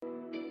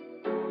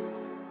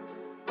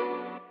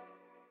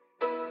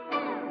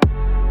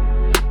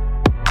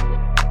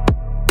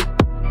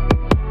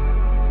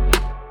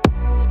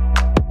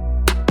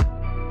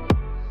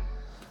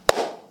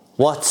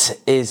What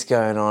is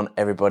going on,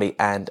 everybody,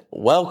 and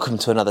welcome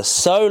to another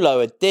solo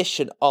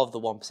edition of the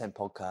 1%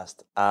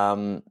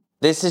 podcast.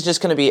 This is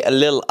just going to be a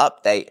little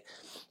update.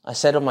 I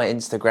said on my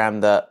Instagram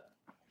that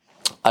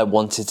I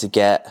wanted to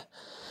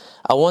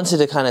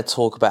kind of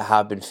talk about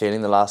how I've been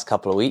feeling the last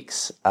couple of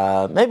weeks.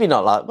 Maybe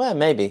not like, well,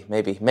 maybe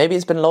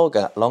it's been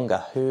longer.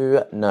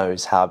 Who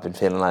knows how I've been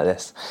feeling like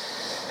this?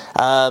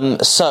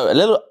 So a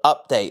little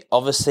update.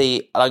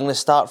 Obviously, I'm going to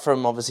start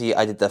from,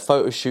 I did the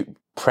photo shoot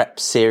prep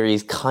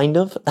series of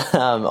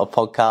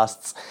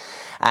podcasts.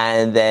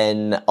 And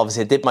then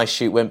obviously I did my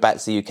shoot, went back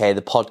to the UK.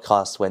 The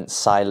podcast went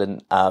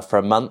silent for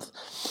a month.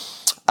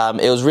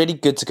 It was really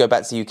good to go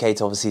back to the UK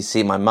to obviously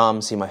see my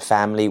mum, see my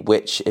family,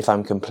 which, if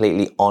I'm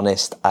completely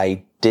honest,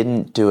 I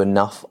didn't do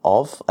enough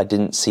of. I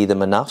didn't see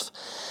them enough.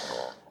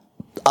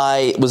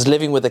 I was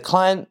living with a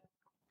client.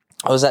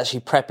 I was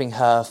actually prepping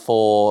her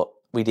for,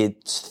 we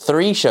did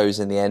 3 shows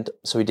in the end.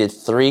 So we did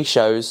 3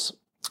 shows.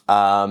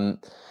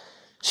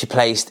 She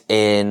placed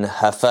in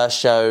her first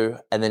show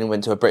and then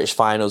went to a British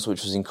finals,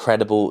 which was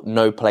incredible.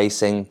 No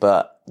placing,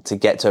 but to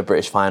get to a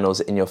British finals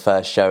in your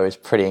first show is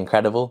pretty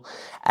incredible.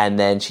 And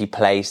then she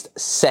placed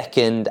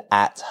second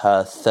at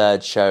her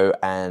third show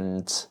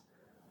and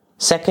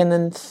second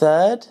and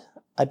third,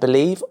 I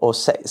believe, or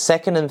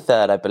second and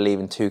third, I believe,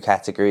 in 2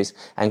 categories,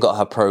 and got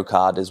her pro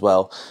card as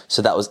well.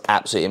 So that was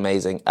absolutely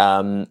amazing.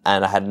 And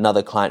I had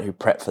another client who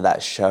prepped for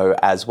that show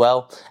as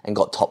well and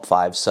got top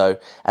 5. So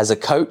as a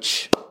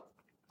coach,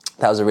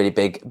 that was a really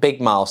big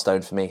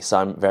milestone for me. So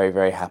I'm very,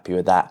 very happy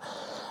with that.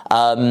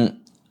 But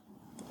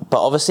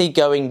obviously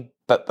going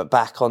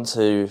back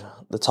onto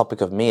the topic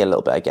of me a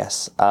little bit, I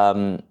guess.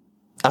 I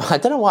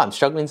don't know why I'm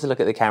struggling to look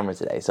at the camera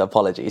today, so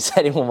apologies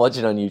anyone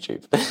watching on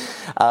YouTube.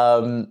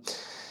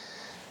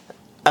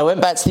 I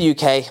went back to the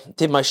UK,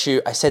 did my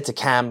shoot. I said to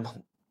Cam,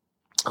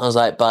 I was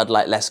like, bud,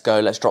 let's go.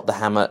 Let's drop the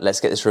hammer.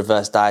 Let's get this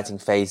reverse dieting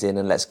phase in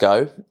and let's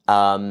go.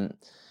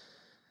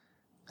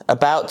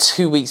 About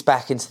 2 weeks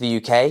back into the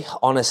UK,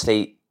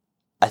 honestly,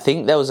 I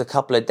think there was a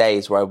couple of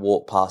days where I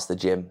walked past the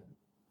gym.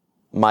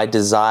 My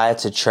desire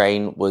to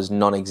train was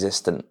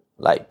non-existent,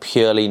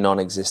 purely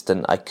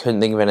non-existent. I couldn't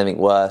think of anything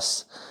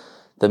worse.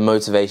 The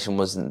motivation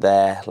wasn't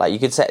there. You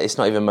could say it's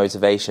not even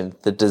motivation,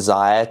 the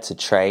desire to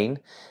train.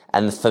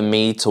 And for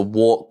me to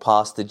walk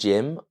past the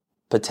gym,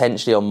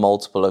 potentially on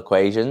multiple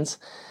occasions,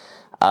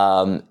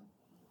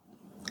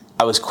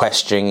 I was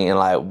questioning,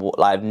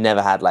 I've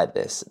never had like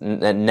this.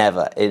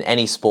 Never. In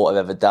any sport I've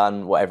ever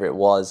done, whatever it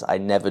was, I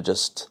never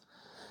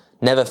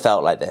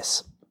felt like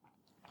this.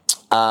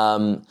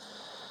 So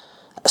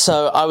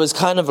I was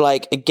kind of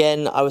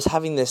again, I was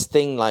having this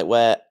thing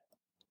where,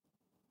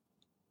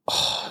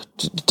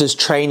 does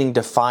training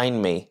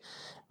define me?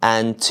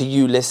 And to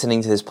you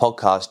listening to this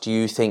podcast, do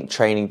you think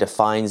training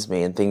defines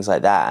me and things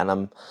like that?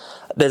 And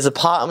there's a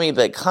part of me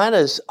that kind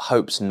of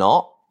hopes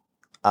not.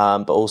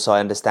 But also I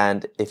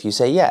understand if you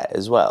say yeah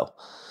as well.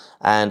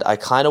 And I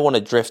kind of want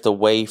to drift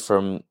away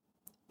from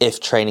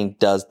if training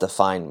does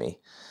define me,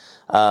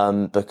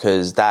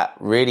 because that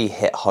really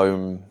hit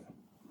home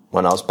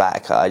when I was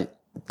back.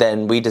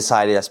 Then we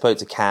decided, I spoke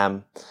to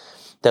Cam,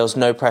 there was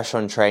no pressure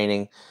on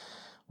training.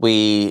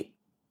 We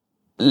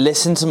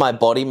listened to my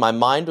body. My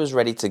mind was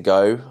ready to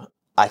go,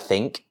 I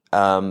think,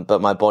 but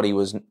my body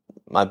was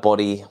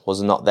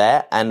not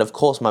there. And of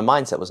course my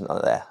mindset was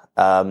not there.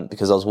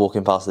 Because I was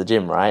walking past the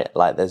gym, right?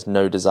 There's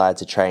no desire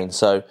to train.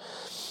 So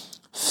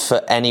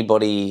for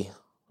anyone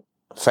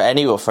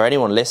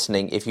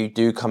listening, if you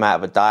do come out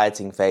of a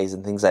dieting phase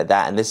and things like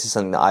that, and this is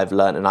something that I've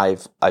learned and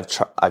I've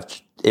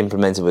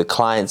implemented with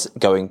clients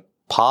going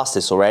past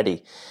this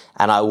already,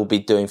 and I will be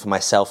doing for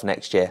myself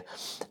next year,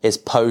 is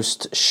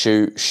post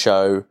shoot,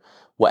 show,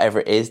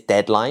 whatever it is,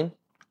 deadline,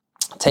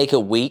 take a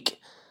week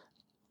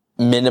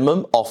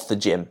minimum off the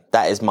gym.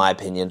 That is my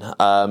opinion.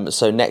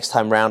 So next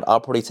time round, I'll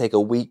probably take a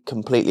week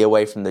completely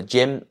away from the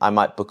gym. I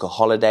might book a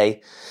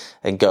holiday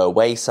and go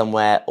away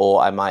somewhere,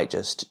 or I might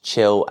just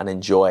chill and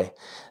enjoy.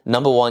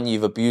 Number one,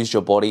 you've abused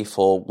your body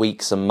for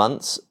weeks and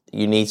months.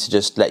 You need to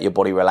just let your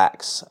body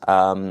relax.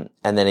 And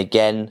then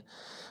again,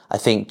 I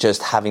think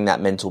just having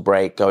that mental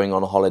break, going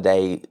on a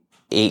holiday,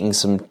 eating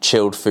some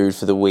chilled food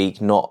for the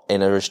week, not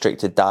in a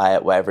restricted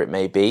diet, whatever it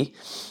may be.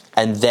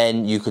 And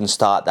then you can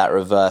start that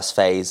reverse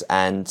phase.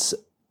 And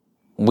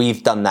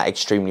we've done that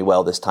extremely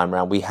well this time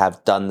around. We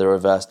have done the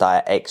reverse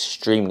diet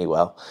extremely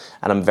well.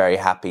 And I'm very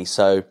happy.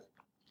 So,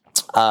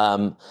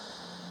 I've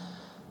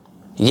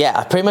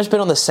pretty much been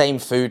on the same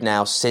food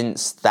now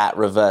since that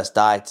reverse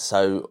diet.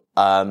 So,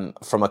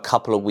 from a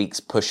couple of weeks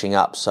pushing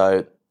up.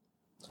 So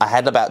I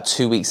had about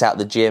 2 weeks out of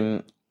the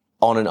gym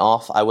on and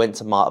off. I went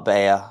to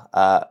Marbella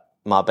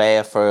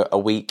for a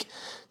week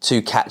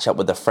to catch up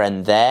with a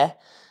friend there.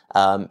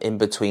 In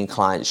between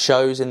client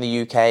shows in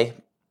the UK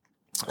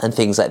and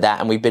things like that.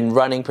 And we've been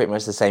running pretty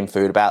much the same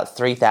food, about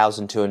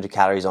 3,200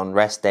 calories on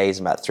rest days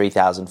and about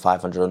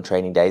 3,500 on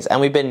training days. And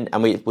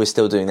we're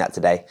still doing that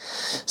today.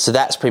 So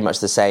that's pretty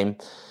much the same.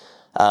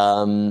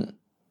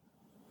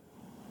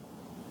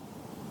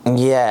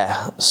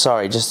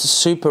 Sorry, just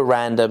super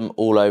random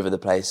all over the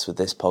place with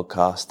this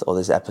podcast or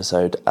this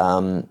episode.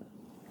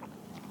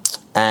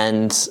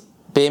 And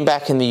being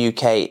back in the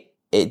UK,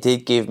 it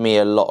did give me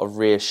a lot of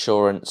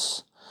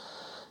reassurance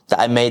that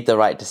I made the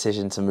right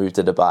decision to move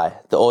to Dubai,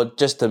 or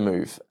just to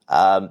move,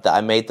 that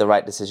I made the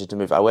right decision to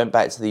move. I went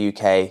back to the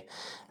UK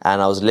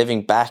and I was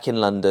living back in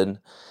London,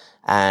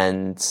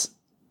 and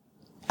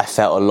I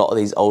felt a lot of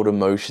these old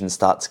emotions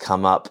start to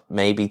come up,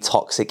 maybe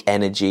toxic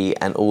energy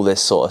and all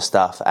this sort of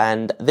stuff.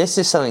 And this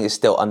is something that's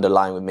still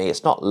underlying with me.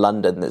 It's not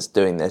London that's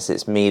doing this.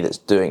 It's me that's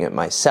doing it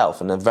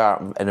myself, an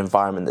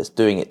environment that's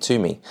doing it to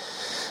me.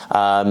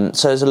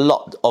 So there's a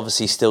lot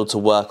obviously still to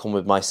work on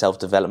with my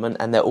self-development,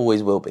 and there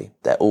always will be.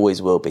 There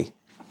always will be.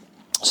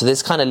 So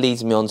this kind of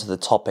leads me on to the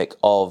topic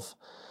of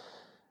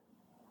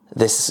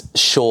this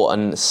short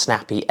and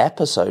snappy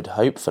episode,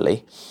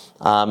 hopefully,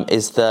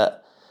 is that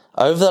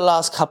over the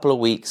last couple of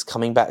weeks,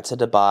 coming back to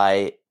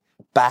Dubai,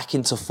 back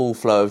into full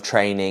flow of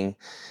training,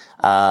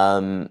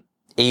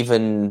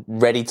 even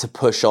ready to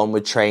push on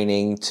with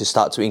training to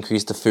start to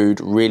increase the food,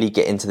 really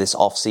get into this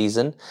off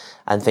season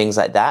and things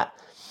like that.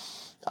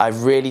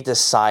 I've really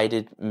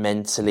decided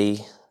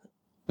mentally,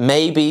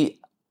 maybe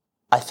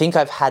I think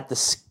I've had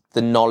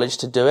the knowledge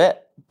to do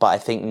it, but I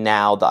think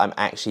now that I'm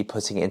actually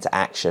putting it into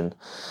action.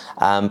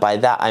 By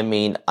that, I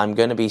mean, I'm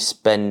going to be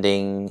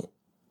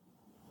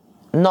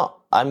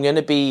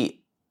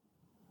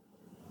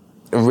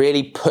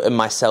really putting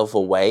myself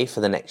away for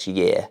the next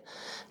year.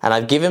 And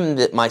I've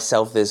given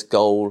myself this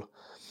goal,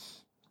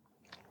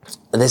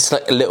 this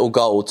like a little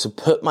goal to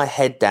put my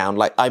head down,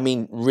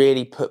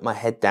 really put my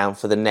head down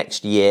for the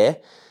next year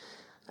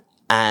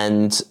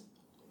and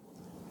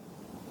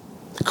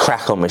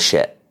crack on with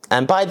shit.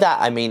 And by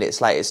that, I mean,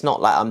 it's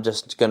not like I'm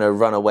just going to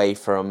run away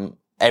from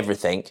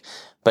everything,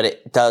 but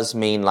it does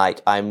mean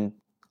like I'm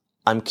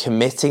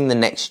committing the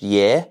next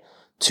year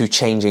to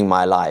changing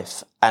my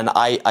life. And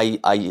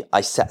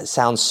I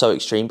sound so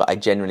extreme, but I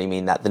genuinely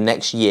mean that. The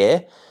next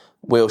year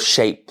will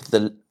shape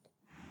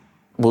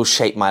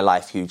my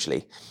life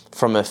hugely,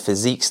 from a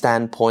physique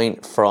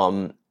standpoint,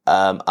 from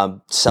a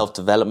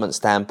self-development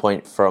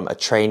standpoint, from a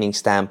training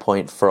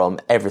standpoint, from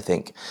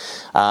everything.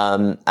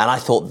 And I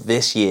thought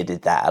this year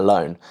did that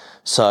alone.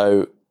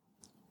 So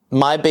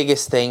my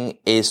biggest thing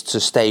is to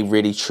stay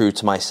really true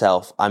to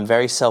myself. I'm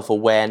very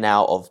self-aware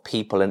now of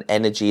people and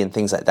energy and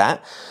things like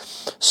that.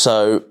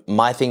 So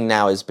my thing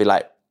now is be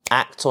like,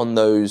 act on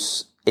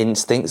those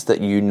instincts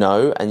that you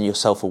know and you're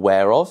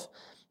self-aware of,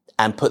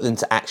 and put them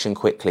to action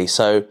quickly.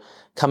 So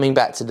coming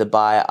back to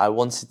Dubai, I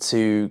wanted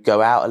to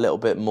go out a little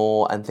bit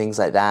more and things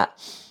like that.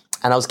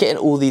 And I was getting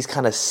all these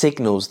kind of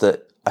signals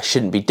that I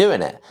shouldn't be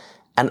doing it.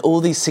 And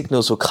all these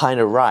signals were kind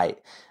of right,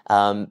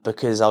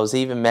 because I was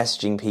even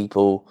messaging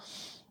people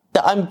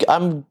that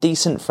I'm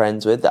decent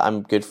friends with, that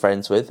I'm good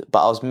friends with,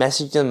 but I was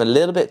messaging them a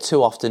little bit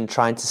too often,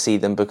 trying to see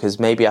them, because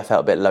maybe I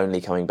felt a bit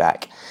lonely coming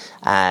back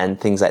and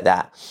things like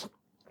that.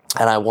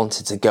 And I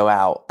wanted to go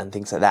out and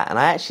things like that. And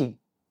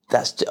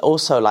that's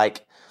also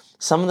like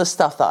some of the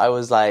stuff that I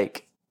was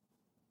like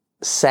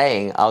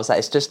saying, I was like,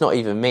 it's just not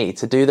even me.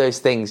 To do those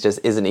things just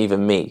isn't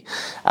even me.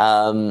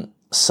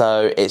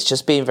 So it's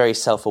just being very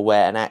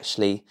self-aware, and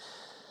actually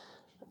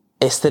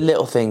it's the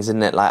little things,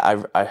 isn't it?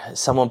 Like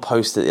someone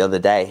posted the other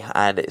day,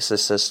 and it's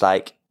just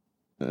like,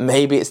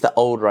 maybe it's the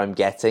older I'm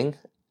getting,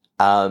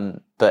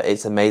 but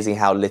it's amazing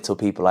how little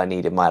people I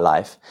need in my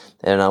life.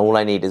 And all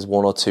I need is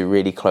one or two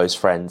really close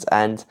friends.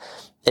 And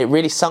it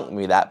really sunk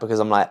me that,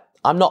 because I'm like,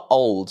 I'm not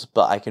old,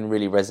 but I can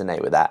really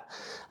resonate with that.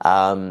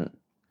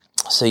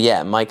 So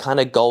yeah, my kind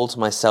of goal to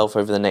myself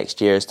over the next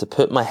year is to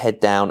put my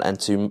head down and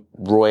to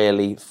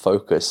royally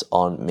focus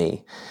on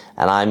me.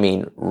 And I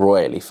mean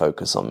royally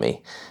focus on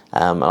me.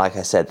 Like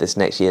I said, this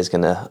next year is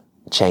going to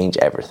change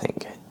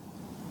everything.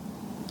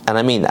 And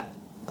I mean that.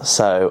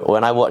 So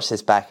when I watch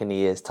this back in a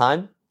year's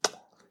time,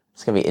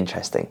 it's going to be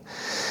interesting.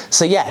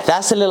 So yeah,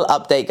 that's a little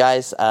update,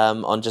 guys,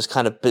 on just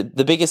kind of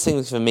the biggest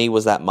thing for me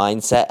was that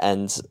mindset,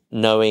 and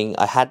knowing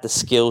I had the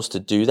skills to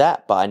do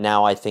that, but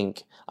I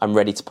think I'm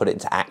ready to put it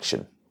into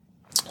action.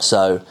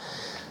 So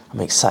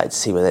I'm excited to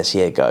see where this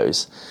year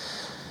goes.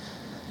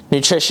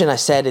 Nutrition, I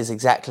said, is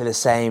exactly the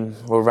same.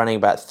 We're running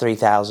about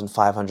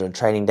 3,500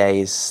 training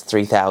days,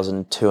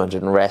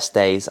 3,200 rest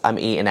days. I'm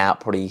eating out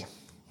probably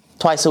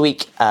twice a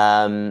week.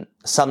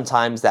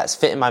 Sometimes that's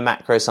fitting my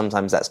macro,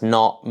 sometimes that's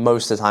not.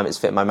 Most of the time it's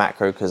fitting my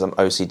macro because I'm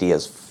OCD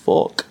as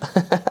fuck.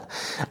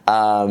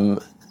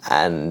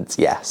 And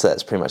yeah, so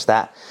that's pretty much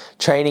that.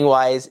 Training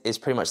wise is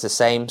pretty much the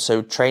same.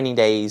 So training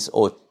days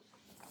or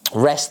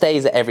rest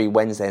days are every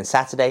Wednesday and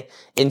Saturday,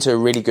 into a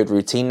really good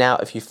routine now.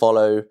 If you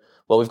follow,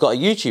 well, we've got a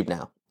YouTube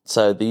now,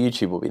 so the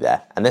YouTube will be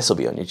there, and this will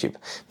be on YouTube.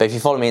 But if you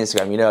follow me on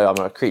Instagram, you know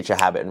I'm a creature of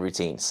habit and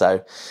routine.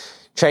 So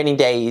training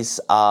days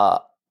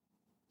are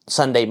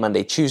Sunday,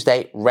 Monday,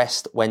 Tuesday,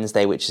 rest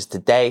Wednesday, which is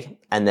today,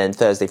 and then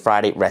Thursday,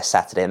 Friday, rest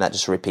Saturday, and that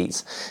just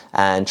repeats.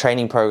 And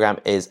training program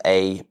is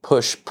a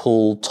push,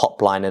 pull,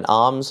 top line and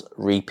arms,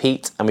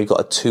 repeat, and we've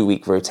got a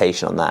 2-week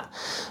rotation on that.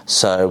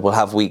 So we'll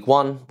have week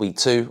 1, week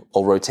 2,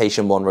 or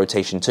rotation 1,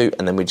 rotation 2,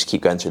 and then we just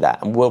keep going through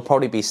that. And we'll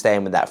probably be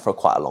staying with that for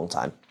quite a long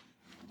time.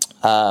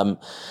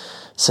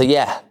 So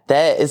yeah,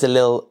 there is a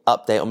little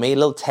update on me, a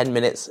little 10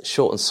 minutes,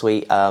 short and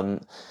sweet.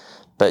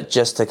 But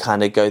just to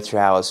kind of go through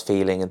how I was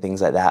feeling and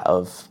things like that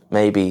of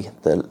maybe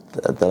the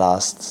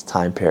last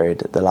time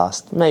period,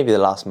 maybe the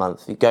last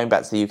month. Going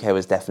back to the UK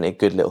was definitely a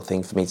good little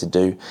thing for me to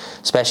do,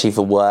 especially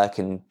for work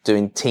and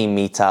doing team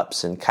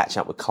meetups and catching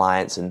up with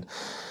clients and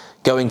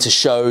going to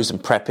shows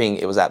and prepping.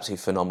 It was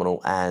absolutely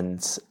phenomenal.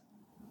 And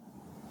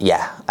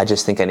yeah, I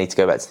just think I need to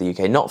go back to the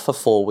UK, not for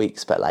 4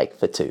 weeks, but like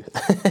for 2.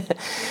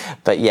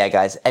 But yeah,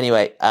 guys,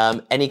 anyway,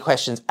 any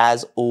questions,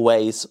 as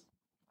always,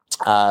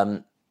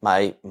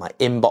 my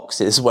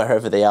inboxes,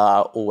 wherever they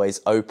are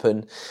always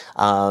open.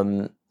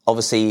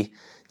 Obviously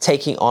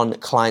taking on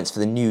clients for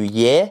the new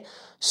year.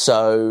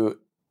 So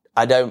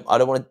I don't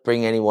want to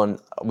bring anyone.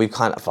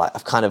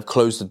 I've kind of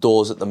closed the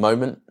doors at the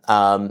moment.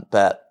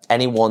 But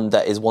anyone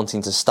that is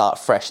wanting to start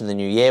fresh in the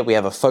new year, we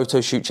have a photo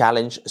shoot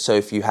challenge. So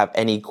if you have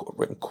any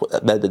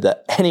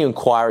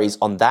inquiries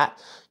on that,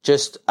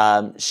 just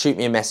shoot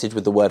me a message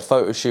with the word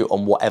photo shoot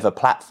on whatever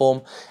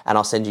platform, and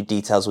I'll send you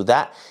details with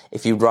that.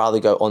 If you'd rather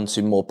go on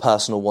to more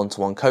personal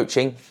one-to-one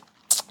coaching,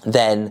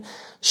 then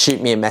shoot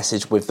me a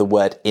message with the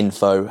word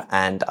info,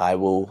 and I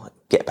will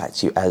get back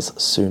to you as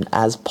soon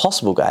as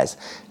possible, guys.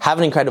 Have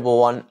an incredible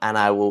one, and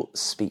I will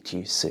speak to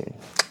you soon.